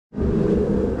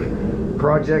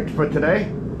project for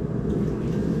today.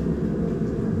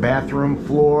 Bathroom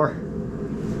floor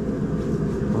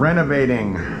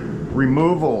renovating,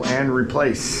 removal and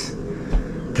replace.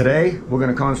 Today we're going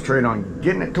to concentrate on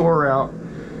getting it tore out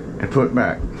and put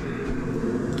back.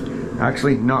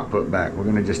 Actually, not put back. We're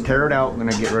going to just tear it out. We're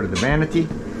going to get rid of the vanity,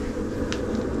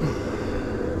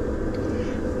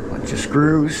 bunch of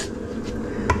screws,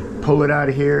 pull it out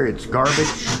of here. It's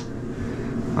garbage.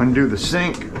 Undo the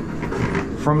sink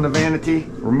from the vanity,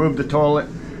 remove the toilet,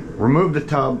 remove the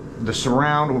tub. The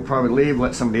surround we'll probably leave,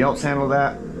 let somebody else handle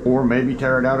that, or maybe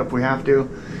tear it out if we have to.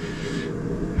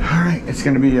 All right, it's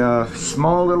going to be a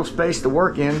small little space to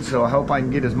work in, so I hope I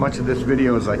can get as much of this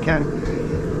video as I can.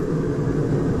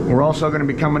 We're also going to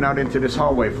be coming out into this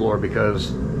hallway floor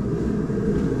because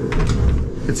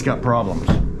it's got problems.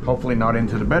 Hopefully not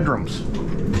into the bedrooms.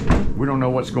 We don't know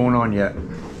what's going on yet.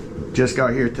 Just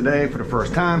got here today for the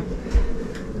first time.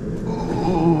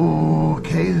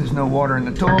 Okay, there's no water in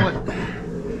the toilet.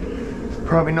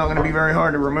 Probably not going to be very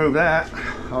hard to remove that,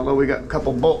 although we got a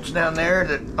couple bolts down there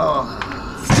that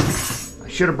I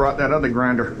should have brought that other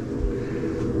grinder.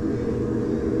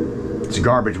 It's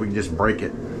garbage. We can just break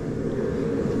it,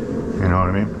 you know what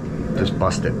I mean, just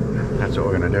bust it. That's what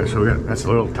we're going to do. So that's a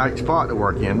little tight spot to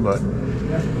work in, but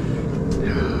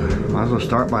might as well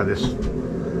start by this,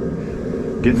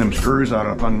 getting them screws out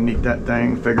up underneath that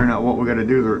thing, figuring out what we're going to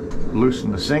do to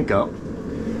loosen the sink up.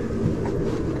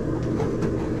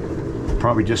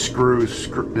 Probably just screws.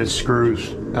 This screws.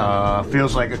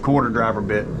 Feels like a quarter driver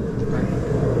bit.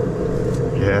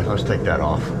 Yeah, let's take that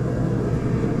off.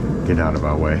 Get out of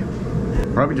our way.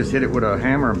 Probably just hit it with a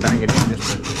hammer and bang it in.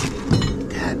 Just a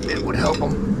tad bit would help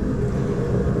them.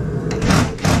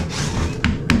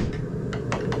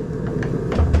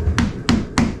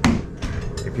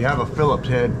 If you have a Phillips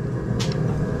head,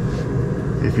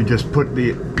 if you just put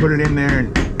it in there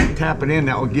and tap it in,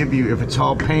 that will give you, if it's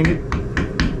all painted,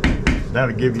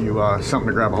 that'll give you something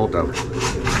to grab a hold of.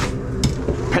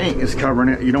 Paint is covering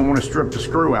it. You don't want to strip the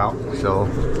screw out, so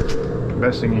the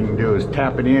best thing you can do is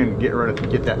tap it in, get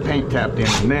that paint tapped in,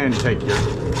 and then take your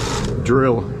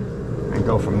drill and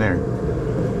go from there.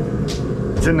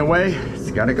 It's in the way.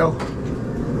 It's got to go.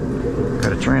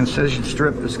 Got a transition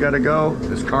strip that's got to go.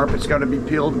 This carpet's got to be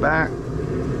peeled back.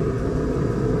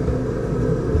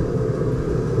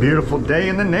 Beautiful day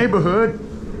in the neighborhood.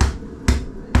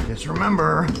 Just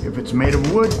remember, if it's made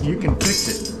of wood, you can fix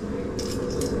it.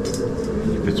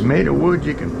 If it's made of wood,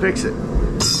 you can fix it.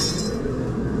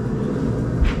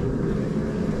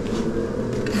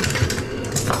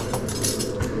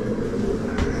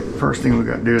 First thing we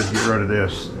got to do is get rid of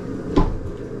this.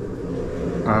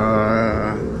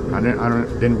 I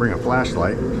didn't bring a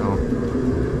flashlight, so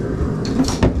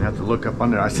I have to look up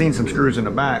under. I seen some screws in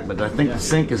the back, but I think the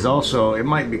sink is also, it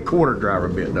might be quarter driver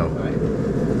bit though. Right.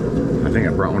 I think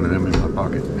I brought one of them in my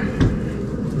pocket.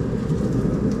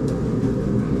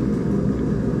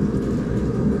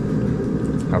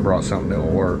 I brought something that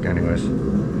will work anyways.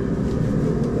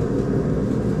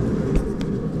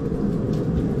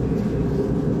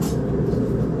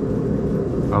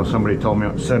 Oh, somebody told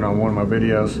me, said on one of my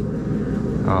videos,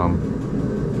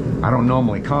 I don't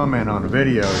normally comment on a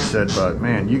video, he said, but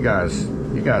man, you guys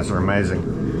are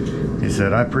amazing. He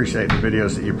said, I appreciate the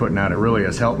videos that you're putting out. It really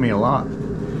has helped me a lot.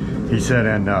 He said,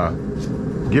 and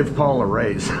give Paul a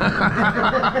raise.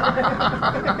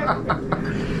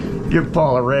 Give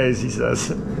Paul a raise, he says.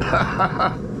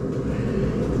 That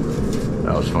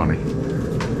was funny.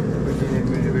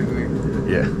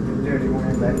 Yeah.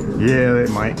 Yeah, they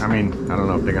might. I mean, I don't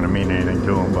know if they're going to mean anything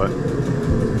to him, but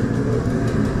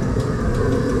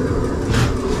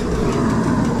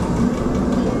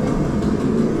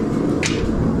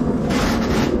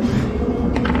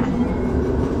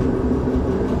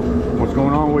what's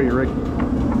going on with you, Rick?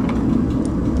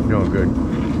 Doing good.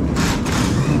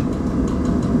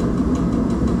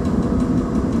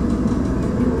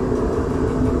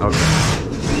 Okay.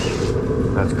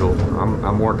 That's cool.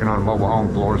 I'm working on mobile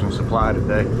home floors and supply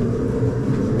today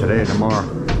and tomorrow.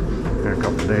 Got a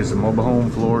couple of days of mobile home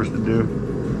floors to do.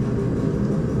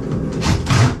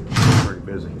 Pretty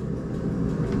busy.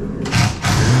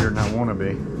 Busier than I want to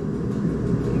be.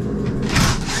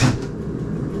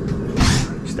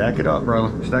 Stack it up,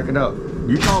 brother. Stack it up.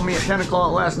 You called me at 10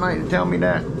 o'clock last night to tell me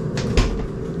that.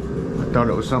 I thought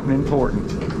it was something important.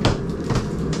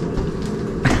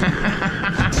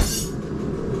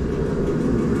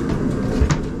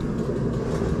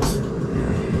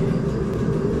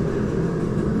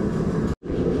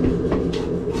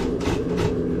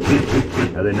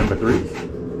 Are they number 3s?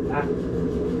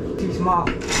 Too small.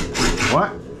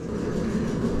 What?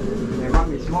 They might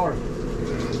be smaller.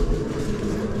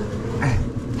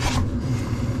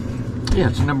 Yeah,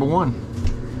 it's a number one.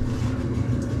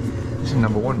 It's a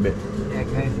number one bit. Yeah,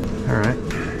 okay. All right.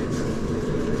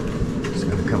 It's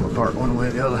gonna come apart one way or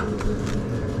the other.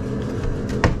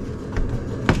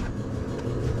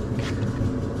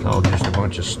 It's all just a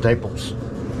bunch of staples.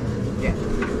 Yeah.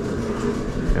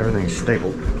 Everything's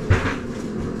stapled.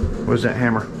 What's that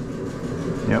hammer?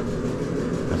 Yep.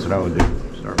 That's what I would do.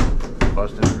 Start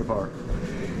busting it apart.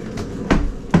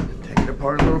 Take it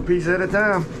apart a little piece at a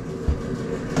time.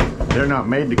 They're not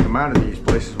made to come out of these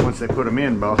places once they put them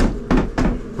in, Bo.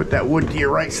 Put that wood to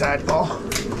your right side, Paul,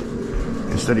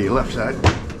 instead of your left side.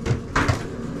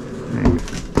 And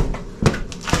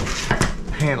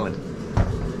paneling.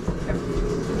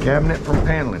 Cabinet from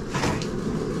paneling.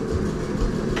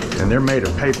 And they're made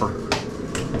of paper,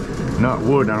 not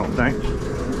wood, I don't think.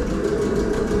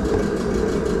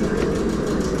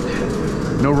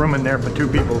 No room in there for two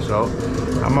people, so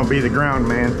I'm gonna be the ground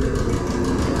man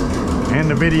and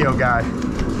the video guy.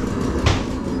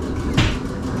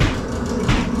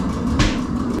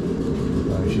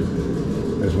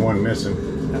 There's one missing.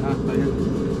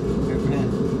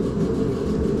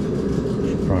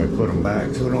 Should probably put them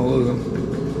back so we don't lose them.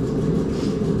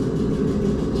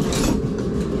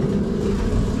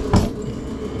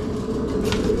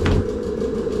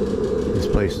 This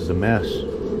place is a mess.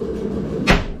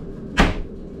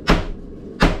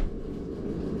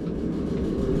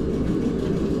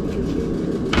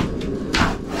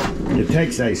 It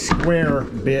takes a square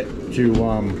bit to,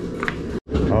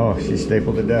 oh, she's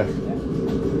stapled to death.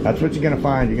 That's what you're gonna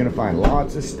find. You're gonna find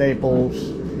lots of staples.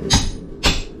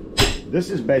 This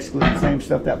is basically the same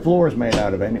stuff that floor is made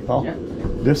out of, ain't it, Paul? Yeah.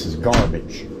 This is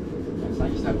garbage.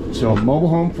 So mobile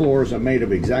home floors are made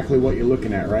of exactly what you're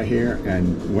looking at right here,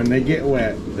 and when they get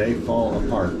wet, they fall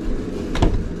apart.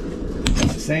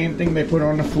 It's the same thing they put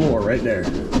on the floor right there.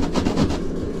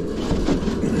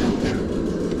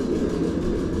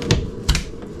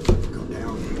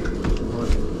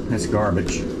 That's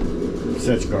garbage.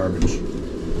 Such garbage.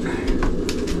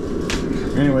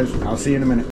 Anyways, I'll see you in a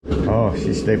minute. Oh,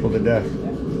 she's stapled to death.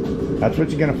 That's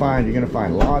what you're gonna find. You're gonna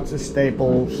find lots of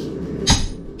staples.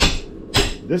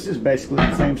 This is basically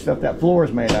the same stuff that floor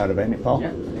is made out of, ain't it, Paul?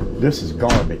 Yeah. This is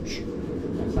garbage.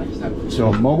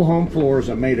 So mobile home floors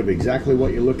are made of exactly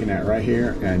what you're looking at right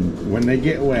here, and when they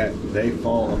get wet, they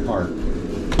fall apart.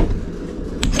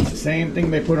 It's the same thing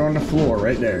they put on the floor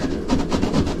right there.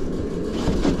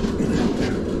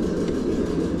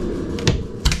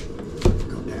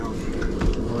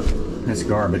 That's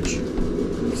garbage.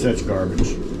 Such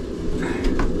garbage.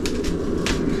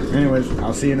 Anyways,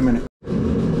 I'll see you in a minute.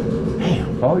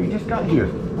 Damn, Paul, you just got here.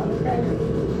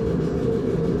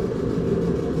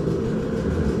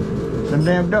 Some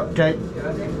damn duct tape.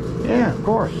 Yeah, of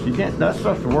course. You can't. That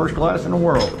stuff's the worst glass in the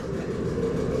world.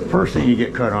 First thing you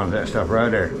get cut on is that stuff right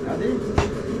there. I do.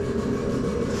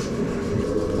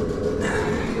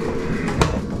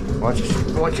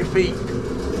 Watch your feet.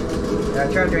 Yeah,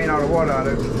 I try to drain all the water out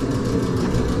of it.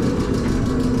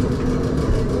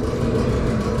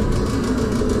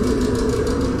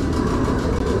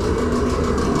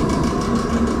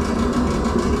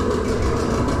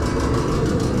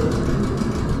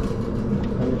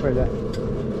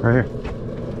 Right here.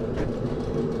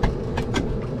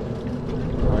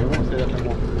 Oh, you won't say that no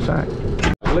more. Sorry.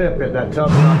 Lip at that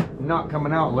tub's not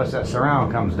coming out unless that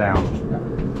surround comes down.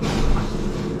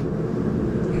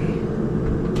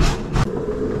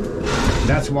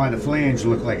 That's why the flange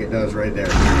look like it does right there.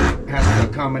 It has to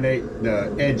accommodate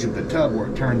the edge of the tub where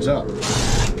it turns up.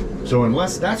 So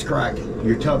unless that's cracked,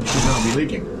 your tub should not be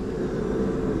leaking.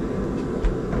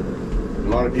 A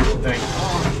lot of people think,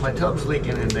 oh, my tub's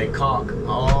leaking, and they caulk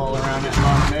all around that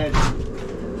bottom edge.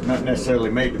 It's not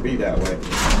necessarily made to be that way.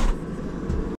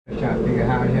 I'm trying to figure out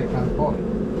how to hit transport.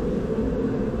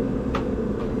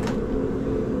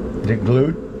 Is it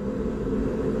glued?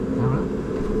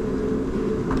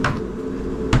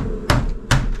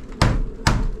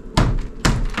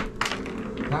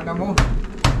 Not no more.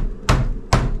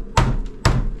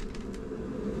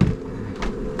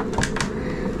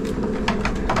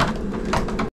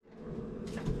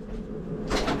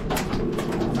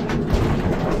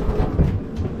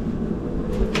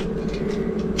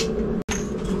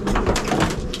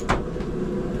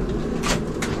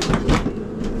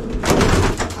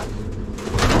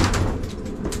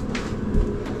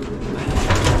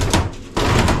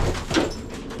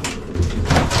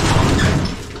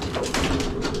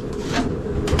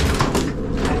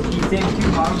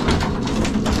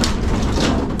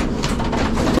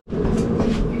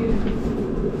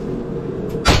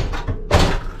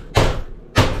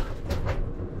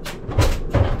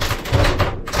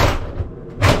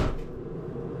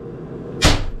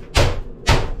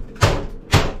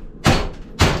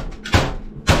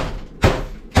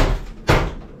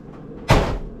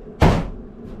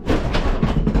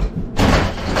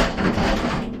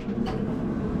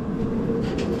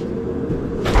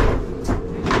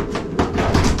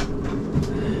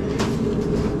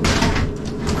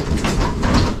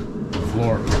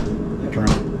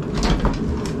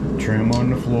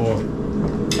 floor.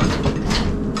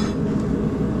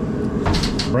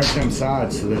 Break them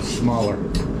sides so they're smaller.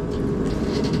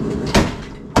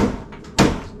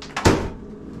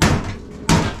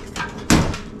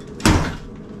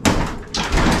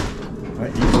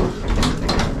 Right,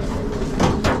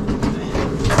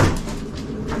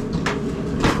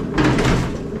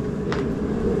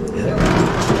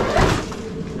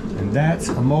 and that's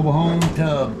a mobile home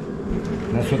tub.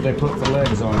 That's what they put the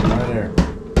legs on right there.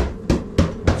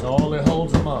 That's all that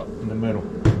holds them up in the middle.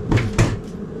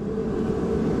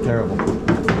 Terrible.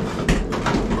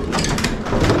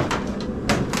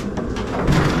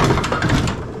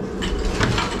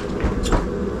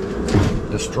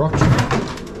 Destruction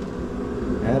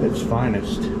at its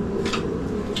finest.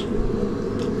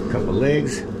 Couple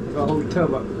legs. The whole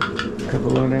tub up.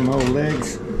 Couple of them old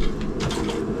legs.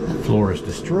 That floor is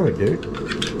destroyed, dude.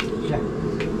 Yeah.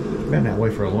 Been that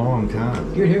way for a long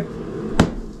time. Good here.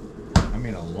 I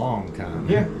mean a long time.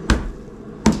 Here.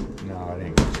 No, it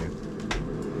ain't good.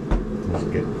 Let's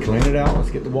clean it out.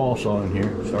 Let's get the wall saw in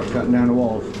here. Start cutting down the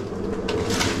walls.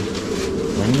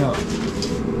 Clean up.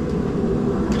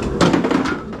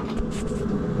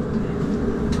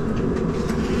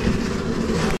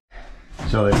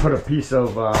 So they put a piece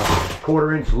of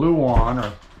 1/4 inch Luan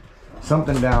or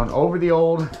something down over the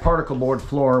old particle board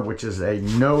floor, which is a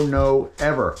no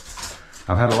ever.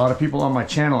 I've had a lot of people on my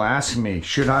channel ask me,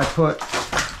 should I put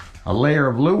a layer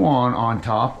of Luan on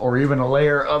top or even a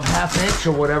layer of 1/2 inch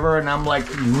or whatever? And I'm like,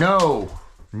 no,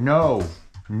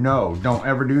 don't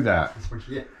ever do that. That's what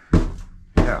you get.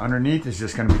 Yeah, underneath is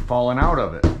just going to be falling out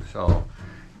of it. So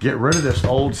get rid of this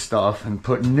old stuff and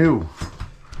put new.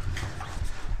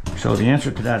 So the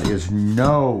answer to that is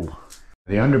no.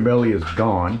 The underbelly is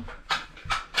gone.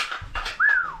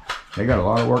 They got a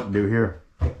lot of work to do here.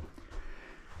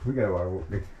 We got a lot of work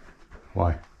to do.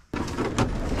 Why?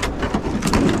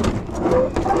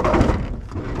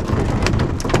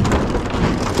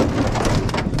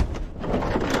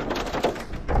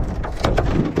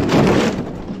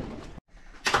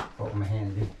 Hold my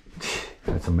hand, dude.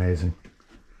 That's amazing.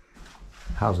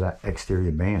 How's that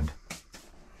exterior band?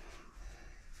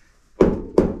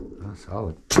 Oh,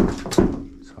 solid.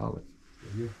 Solid.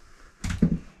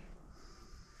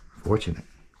 Fortunate,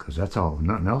 because that's all.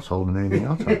 Nothing else holding anything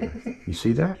else up there. You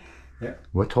see that? Yeah.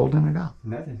 What's holding it up?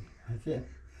 Nothing. That's it.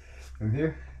 From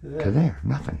here to there. To there,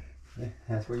 nothing. Yeah,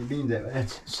 that's where your beam's at.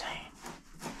 That's insane.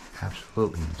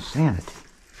 Absolutely insanity.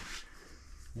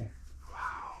 Yeah.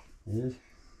 Wow. It is.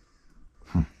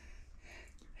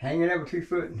 Hanging over 2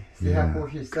 foot. See how far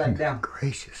she's slacked down.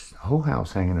 Gracious. The whole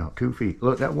house hanging out 2 feet.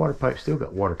 Look, that water pipe still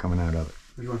got water coming out of it.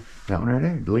 Which one? That one right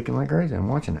there, leaking like crazy. I'm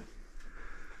watching it.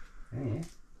 Oh, yeah.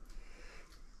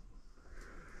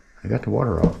 I got the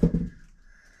water off. It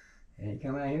ain't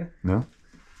coming out here? No?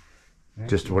 No,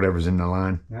 Just whatever's in the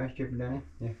line. no, it's dripping down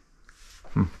there. Yeah.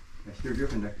 Hmm. It's still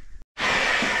dripping there.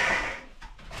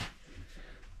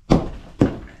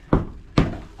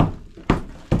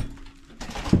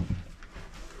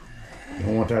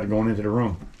 Don't want that going into the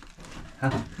room.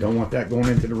 Huh? Don't want that going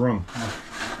into the room.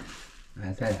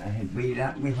 I said I had to beat it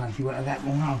out and we want to see what I got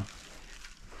going on.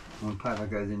 One pipe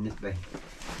goes in this bay.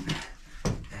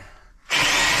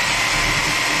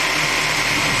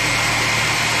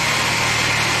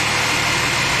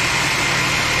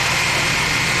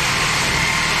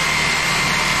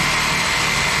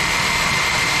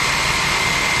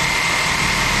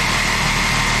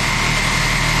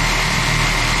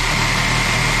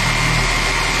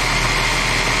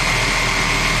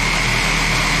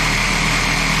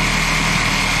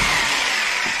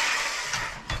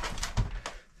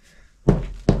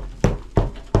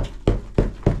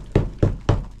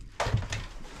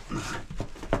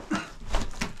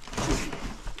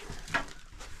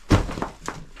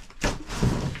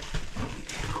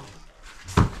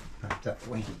 That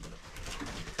way.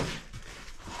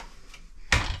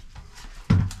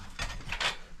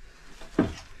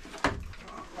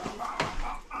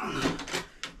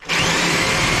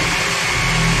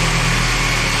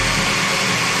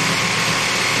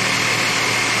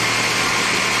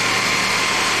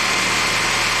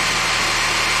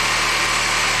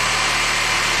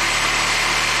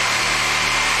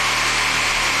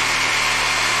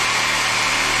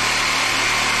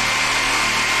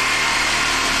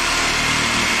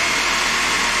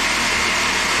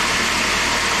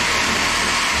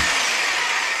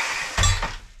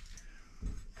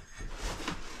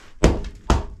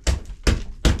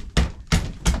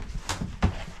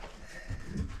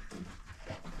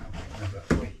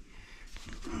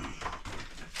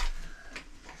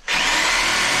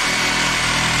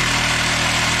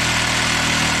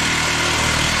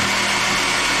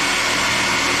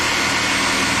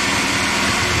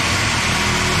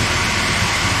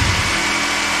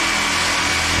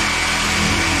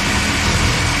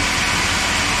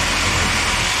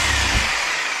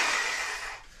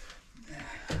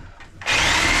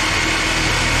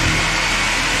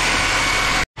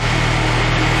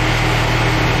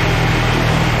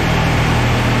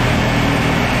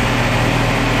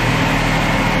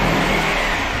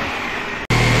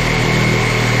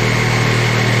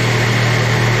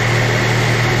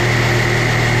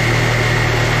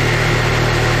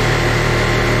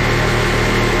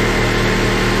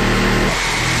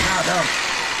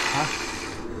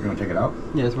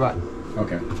 Yeah, it's right.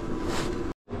 Okay.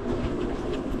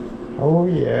 Oh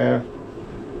yeah.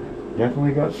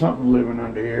 Definitely got something living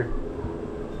under here.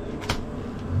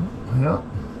 Well,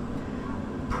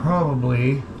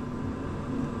 probably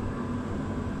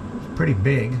it's pretty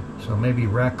big, so maybe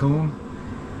raccoon.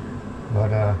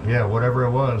 But yeah, whatever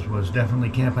it was definitely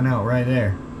camping out right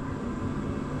there.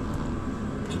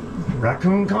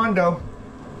 Raccoon condo.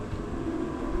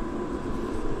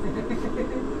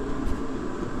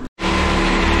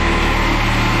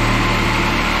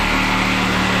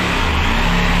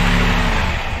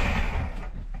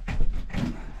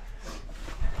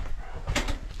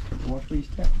 Watch where you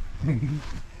step.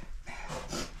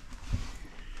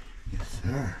 Yes,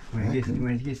 sir. When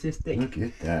it gets this thick. Look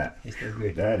at that. It's so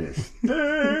good. That is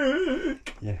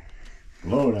thick. Yeah.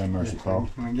 Lord have mercy, Paul.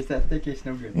 When it gets that thick, it's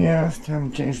no good. Yeah, it's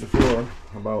time to change the floor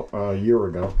about a year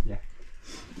ago. Yeah.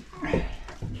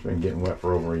 It's been getting wet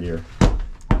for over a year.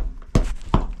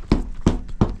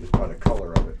 Just by the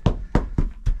color of it.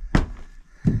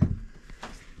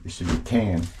 It should be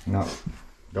tan, not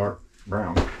dark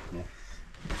brown. Yeah.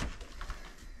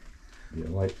 Be a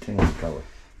light tan color.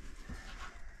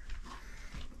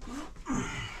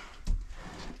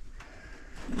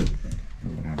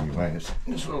 I'll be why it's a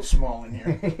little small in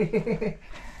here.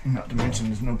 Not to mention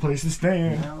there's no place to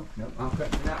stand. No, I'm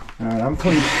cutting it out. Alright, I'm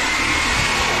clean.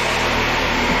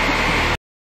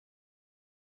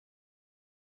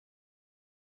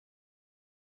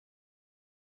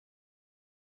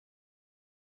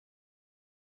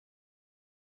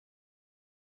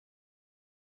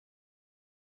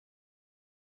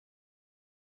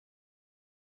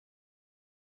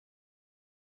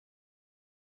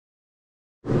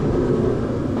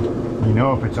 You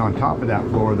know, if it's on top of that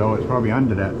floor though, it's probably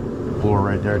under that floor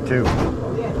right there too.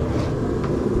 Oh, yeah.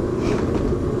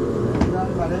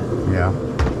 Right about it. Yeah.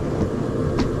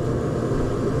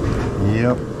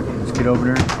 Yep. Let's get over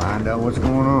there and find out what's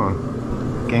going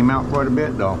on. Came out quite a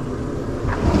bit though.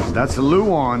 That's the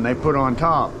Luan they put on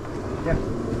top. Yeah.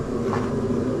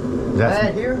 That's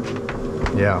Bad here?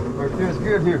 yeah. Or it feels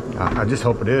good here? I just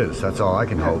hope it is. That's all I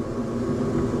can hope.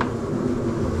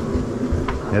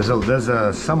 There's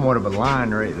a somewhat of a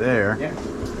line right there. Yeah.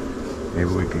 Maybe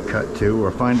we could cut to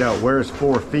or find out where's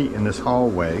 4 feet in this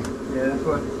hallway. Yeah, that's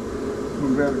what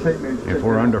we'll grab a tape measure. If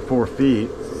we're under 4 feet,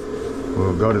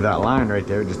 we'll go to that line right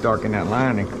there, just darken that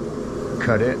line and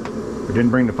cut it. We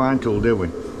didn't bring the fine tool, did we?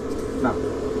 No.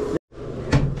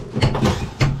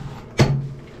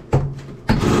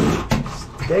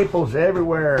 Staples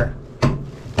everywhere.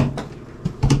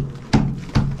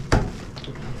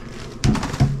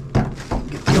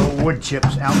 Get the old wood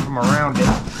chips out from around it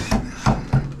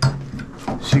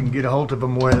so you can get a hold of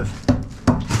them with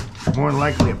more than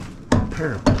likely a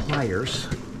pair of pliers.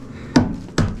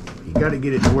 You got to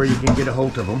get it to where you can get a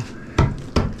hold of them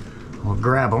or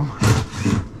grab them.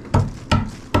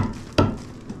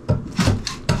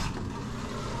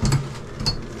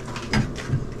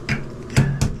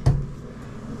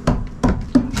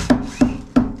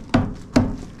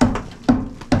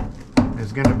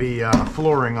 There's going to be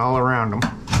flooring all around them.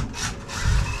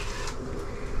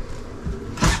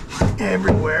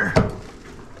 Everywhere.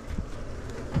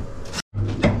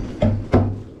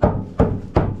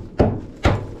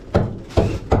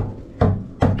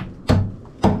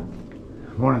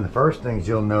 One of the first things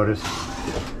you'll notice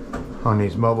on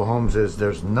these mobile homes is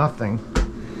there's not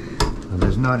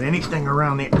anything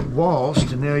around the walls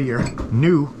to nail your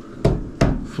new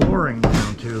flooring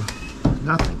down to.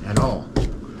 Nothing at all.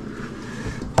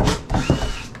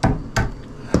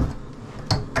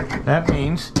 That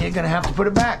means you're gonna have to put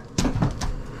it back.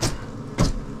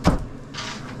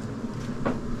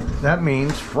 That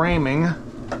means framing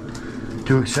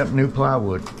to accept new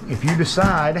plywood. If you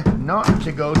decide not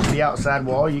to go to the outside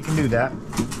wall, you can do that.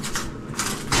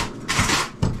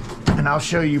 And I'll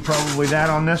show you probably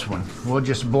that on this one. We'll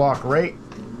just block right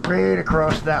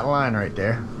across that line right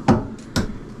there.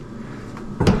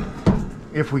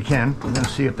 If we can. We're gonna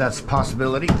see if that's a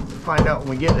possibility. Find out when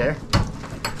we get there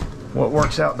what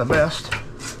works out the best.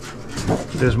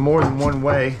 There's more than one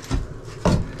way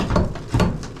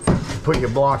to put your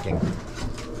blocking.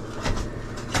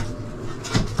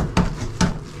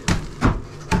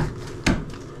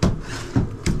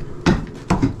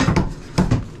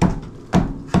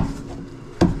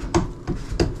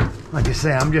 Like I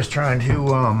say, I'm just trying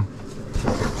to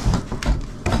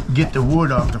get the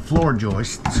wood off the floor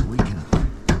joist so we can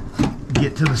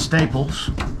get to the staples,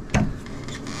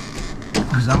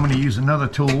 because I'm going to use another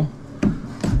tool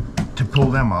to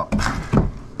pull them up,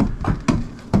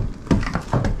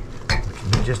 which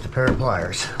will be just a pair of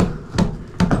pliers.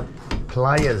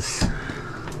 Pliers.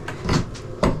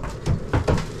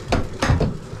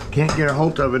 Can't get a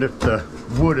hold of it if the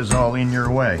wood is all in your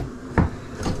way.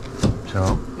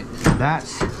 So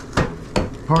that's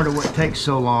part of what takes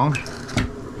so long.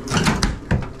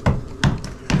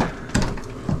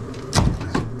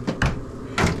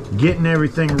 Getting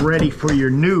everything ready for your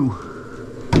new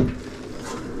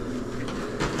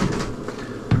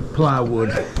plywood.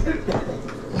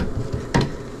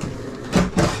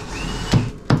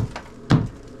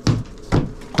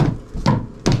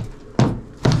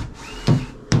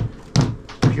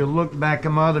 If you look back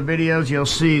at my other videos, you'll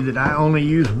see that I only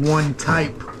use one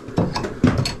type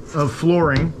of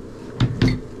flooring,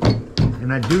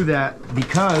 and I do that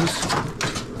because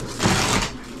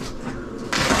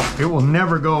it will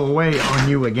never go away on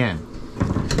you again.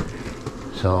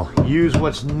 So use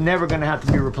what's never going to have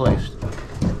to be replaced.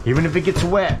 Even if it gets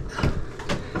wet,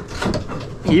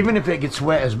 even if it gets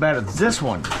wet as bad as this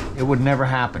one, it would never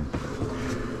happen.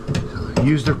 So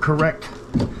use the correct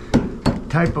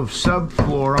type of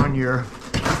subfloor on your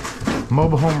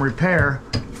mobile home repair,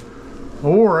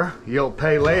 or you'll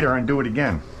pay later and do it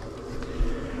again.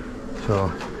 So,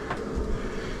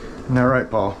 isn't that right,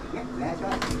 Paul? Yep, that's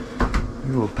right.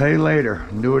 You will pay later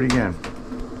and do it again.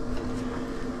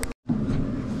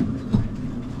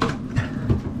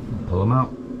 Pull them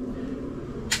out.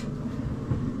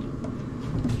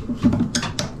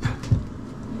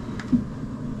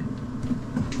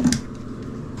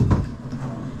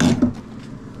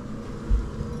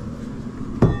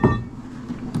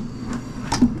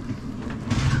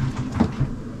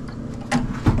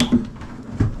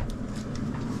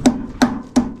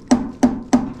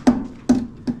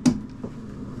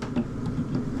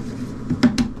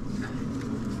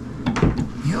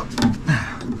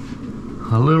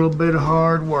 A little bit of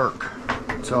hard work,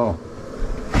 that's all.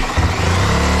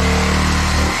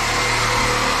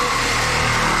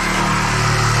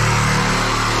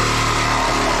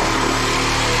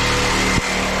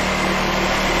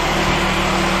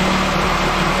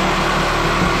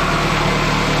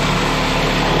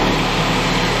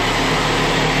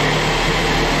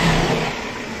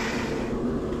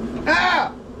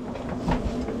 Ah!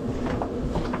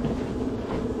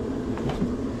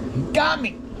 You got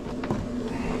me.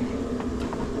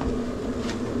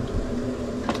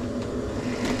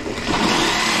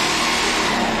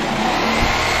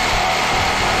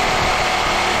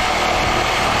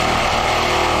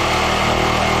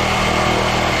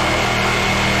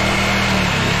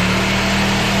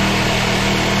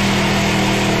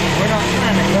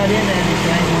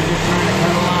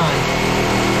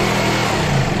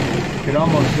 Could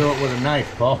almost do it with a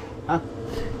knife, Paul. Huh?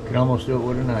 Could almost do it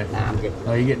with a knife. Nah, I'm good.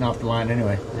 Oh, you're getting off the line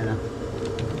anyway. No, no.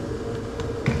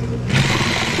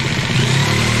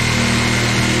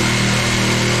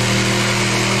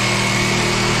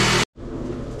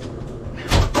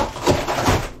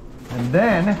 And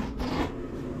then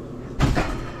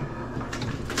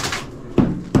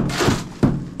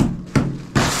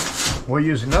we'll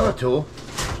use another tool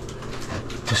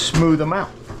to smooth them out.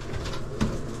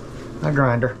 A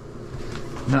grinder,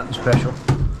 nothing special.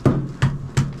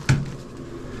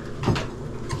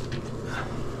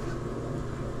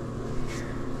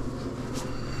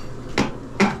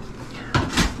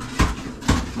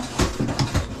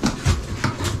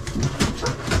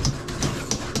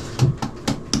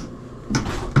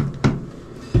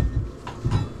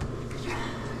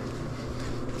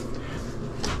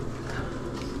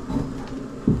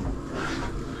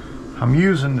 I'm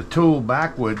using the tool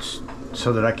backwards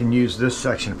so that I can use this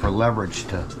section for leverage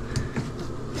to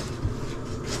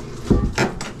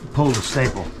pull the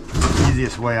staple.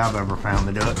 Easiest way I've ever found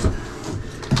to do it.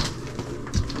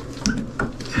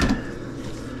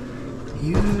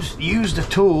 Use the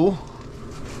tool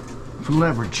for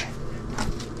leverage.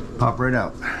 Pop right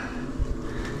out.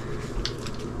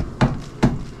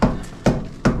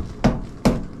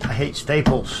 I hate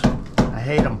staples. I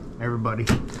hate them, everybody.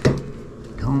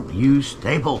 Don't use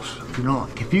staples.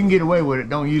 If you can get away with it,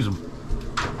 don't use them.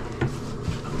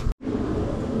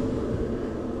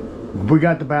 We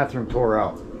got the bathroom tore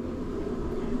out.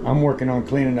 I'm working on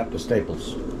cleaning up the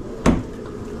staples.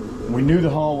 We knew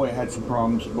the hallway had some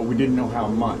problems, but we didn't know how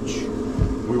much.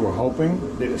 We were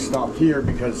hoping that it stopped here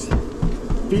because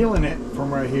feeling it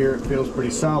from right here, it feels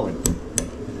pretty solid.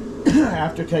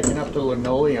 After taking up the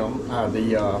linoleum,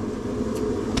 the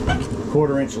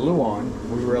 1/4 inch luan,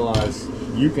 we realized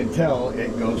you can tell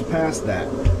it goes past that.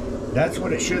 That's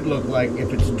what it should look like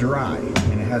if it's dry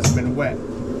and it hasn't been wet.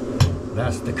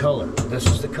 That's the color. This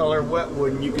is the color of wet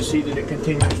wood, and you can see that it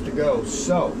continues to go.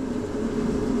 So,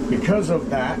 because of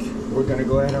that, we're going to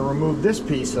go ahead and remove this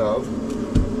piece of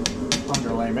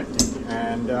underlayment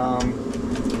and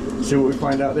see what we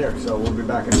find out there. So we'll be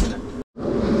back in a minute.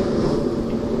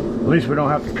 At least we don't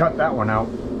have to cut that one out.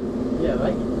 Yeah,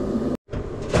 right.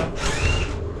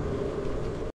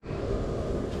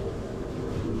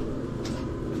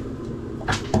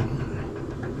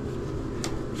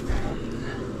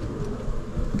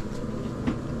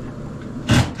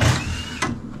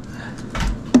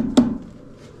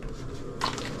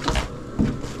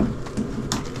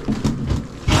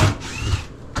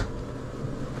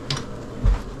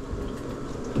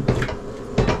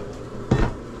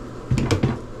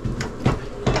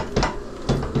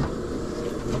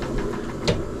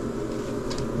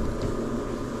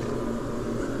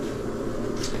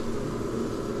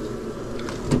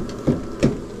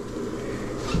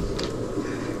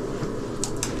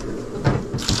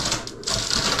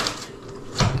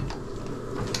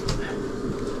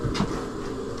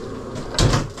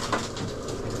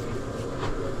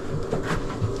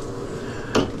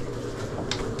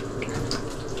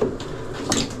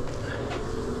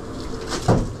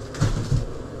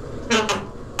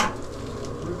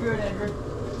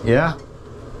 Yeah?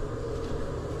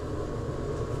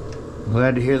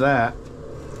 Glad to hear that.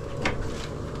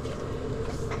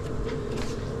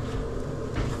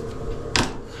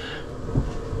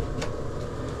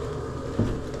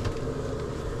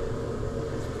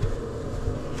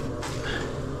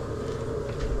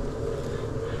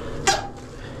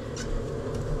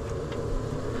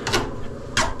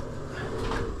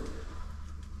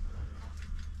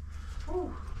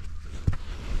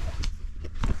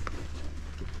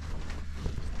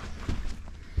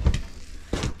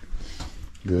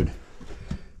 Good.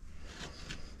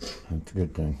 That's a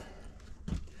good thing.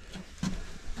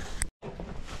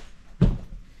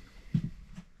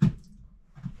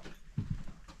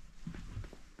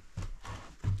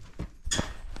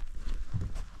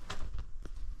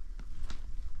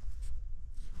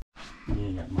 You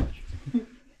ain't got much.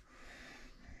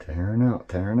 Tearing out,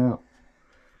 tearing out.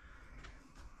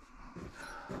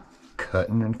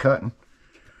 Cutting and cutting.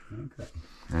 Okay.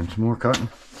 And some more cutting.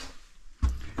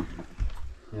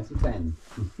 That's a sanding.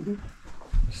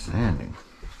 Sanding.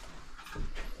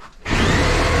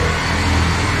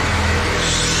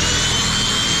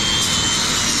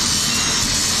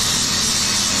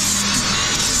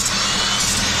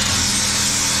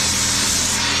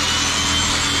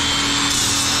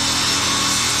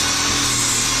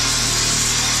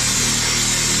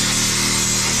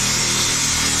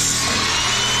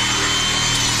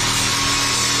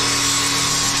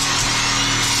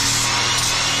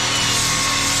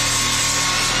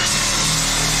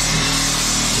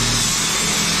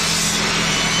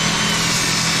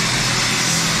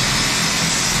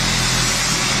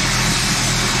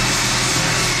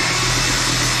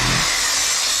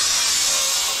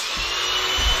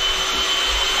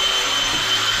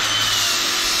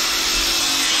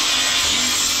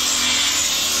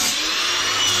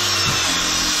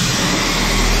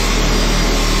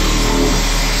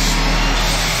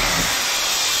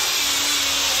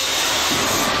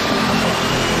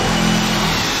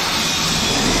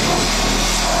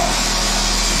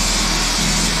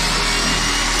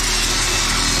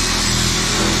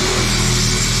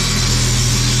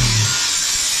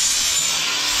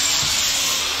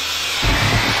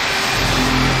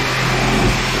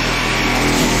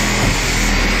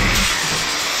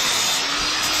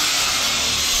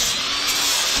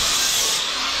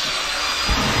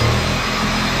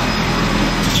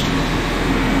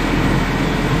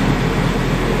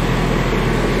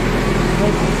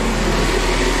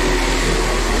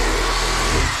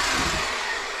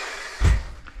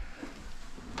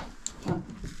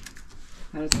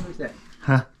 How's that?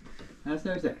 Huh? How's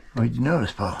that? What did you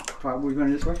notice, Paul? Probably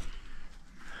going this way?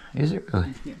 Is it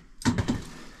really? Yeah.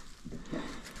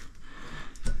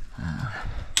 I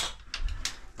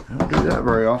don't do that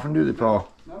very often, do they,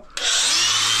 Paul? No.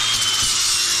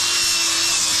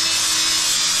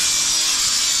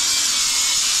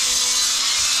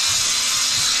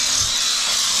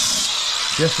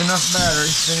 Just enough battery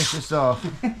to finish this off.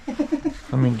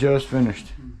 I mean, just finished.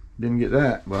 Didn't get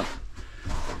that, but.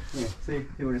 Yeah, see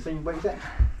where the seam breaks at?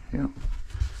 Yeah.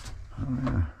 Oh,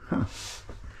 yeah. Huh.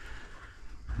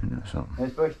 Isn't that something?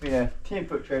 It's supposed to be a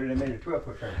 10-foot trailer, they made a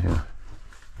 12-foot trailer. Yeah.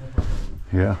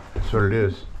 Yeah, that's what it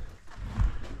is.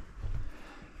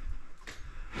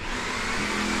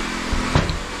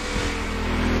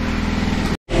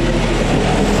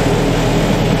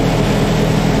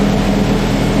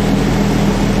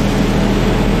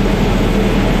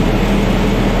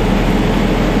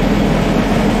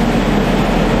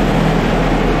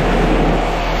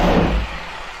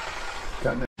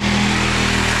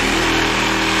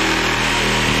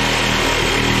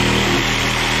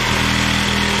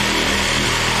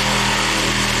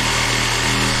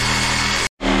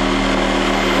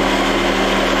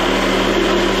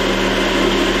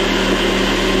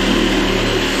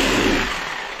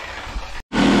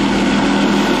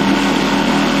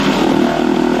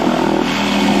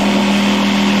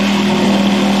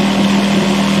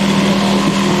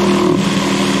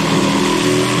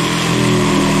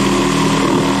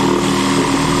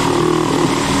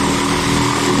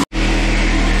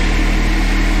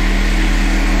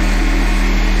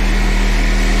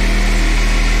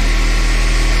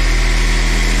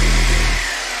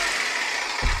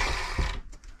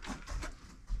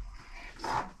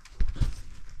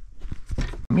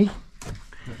 Me?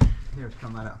 Here's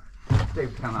come out.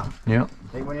 They've come out. Yeah.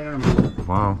 They went in on me.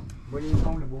 Wow. What are you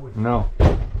on the board? No.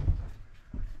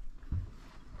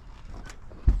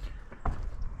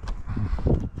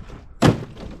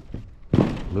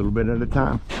 A little bit at a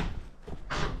time.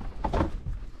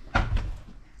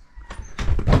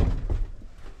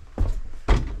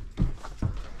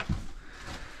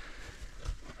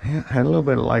 Yeah, had a little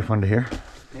bit of life under here.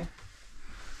 Yeah.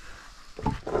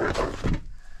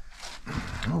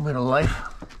 A little bit of life.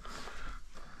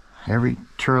 Every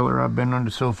trailer I've been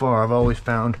under so far, I've always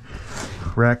found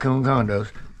raccoon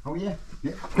condos. Oh yeah.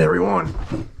 Yeah. Every one.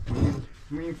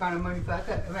 When you find a money like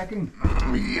that, I reckon.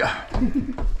 Yeah.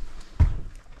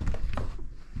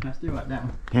 I still like that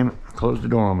one. Damn it. Close the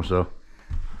door on myself.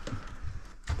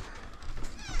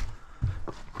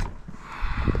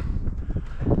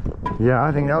 Yeah,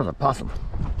 I think that was a possum.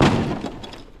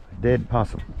 A dead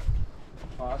possum.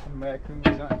 Awesome raccoon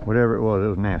design. Whatever it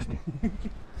was nasty.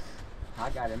 I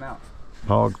got him out.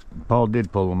 Paul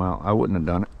did pull them out. I wouldn't have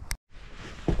done it.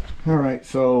 All right,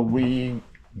 so we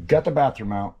got the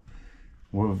bathroom out.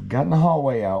 We've gotten the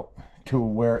hallway out to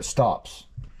where it stops.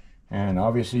 And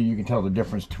obviously you can tell the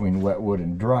difference between wet wood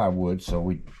and dry wood. So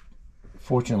we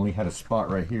fortunately had a spot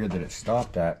right here that it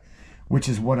stopped at, which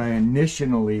is what I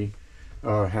initially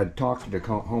had talked to the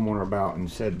homeowner about and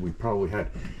said we probably had.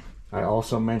 I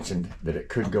also mentioned that it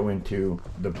could go into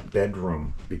the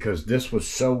bedroom because this was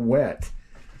so wet.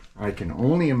 I can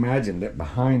only imagine that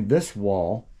behind this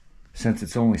wall, since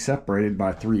it's only separated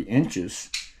by 3 inches,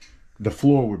 the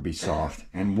floor would be soft.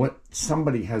 And what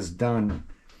somebody has done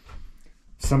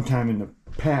sometime in the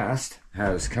past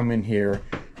has come in here,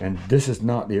 and this is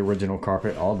not the original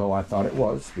carpet, although I thought it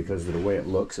was because of the way it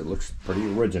looks pretty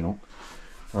original.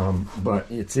 But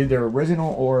it's either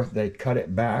original or they cut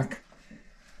it back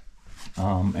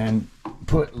and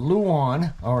put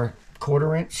Luan or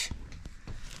 1/4 inch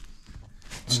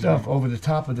stuff over the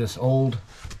top of this old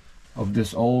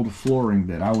flooring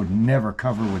that I would never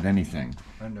cover with anything.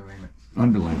 Underlayment.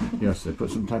 Underlayment. Yes, they put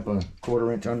some type of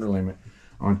 1/4 inch underlayment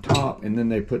on top, and then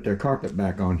they put their carpet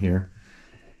back on here.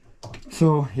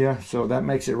 So yeah, so that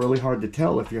makes it really hard to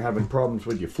tell if you're having problems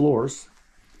with your floors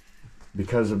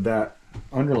because of that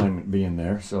underlayment being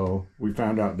there. So we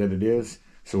found out that it is.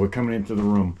 So we're coming into the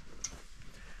room.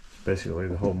 Basically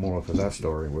the whole moral for that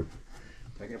story.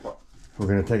 Take it apart. We're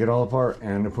going to take it all apart,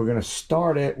 and if we're going to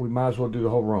start it, we might as well do the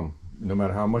whole room. No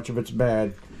matter how much of it's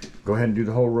bad, go ahead and do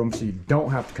the whole room so you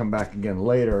don't have to come back again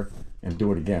later and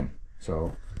do it again.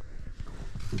 So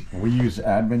we use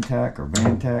Advantech or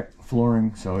Vantech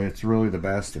flooring, so it's really the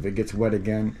best. If it gets wet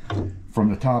again from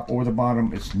the top or the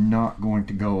bottom, it's not going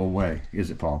to go away,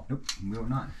 is it, Paul? Nope, will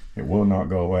not. It will not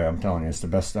go away. I'm telling you, it's the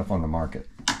best stuff on the market.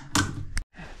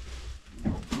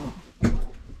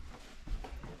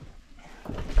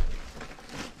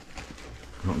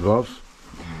 Want gloves?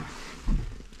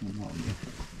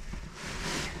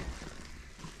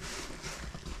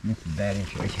 That's a bad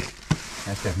insulation.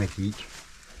 That stuff makes you itch.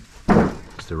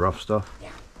 It's the rough stuff. Yeah.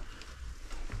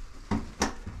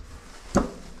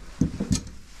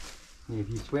 If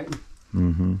you're sweating,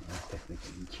 that stuff makes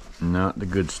you itch. Not the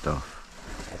good stuff.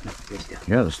 That's not the good stuff.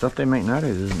 Yeah, the stuff they make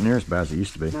nowadays isn't near as bad as it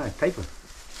used to be. No, it's paper.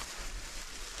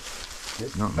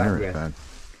 It's Not near as bad.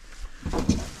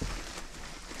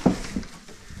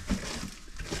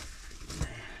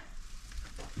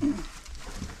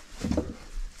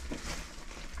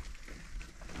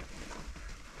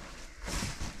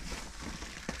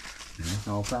 That's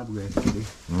all fiberglass to be.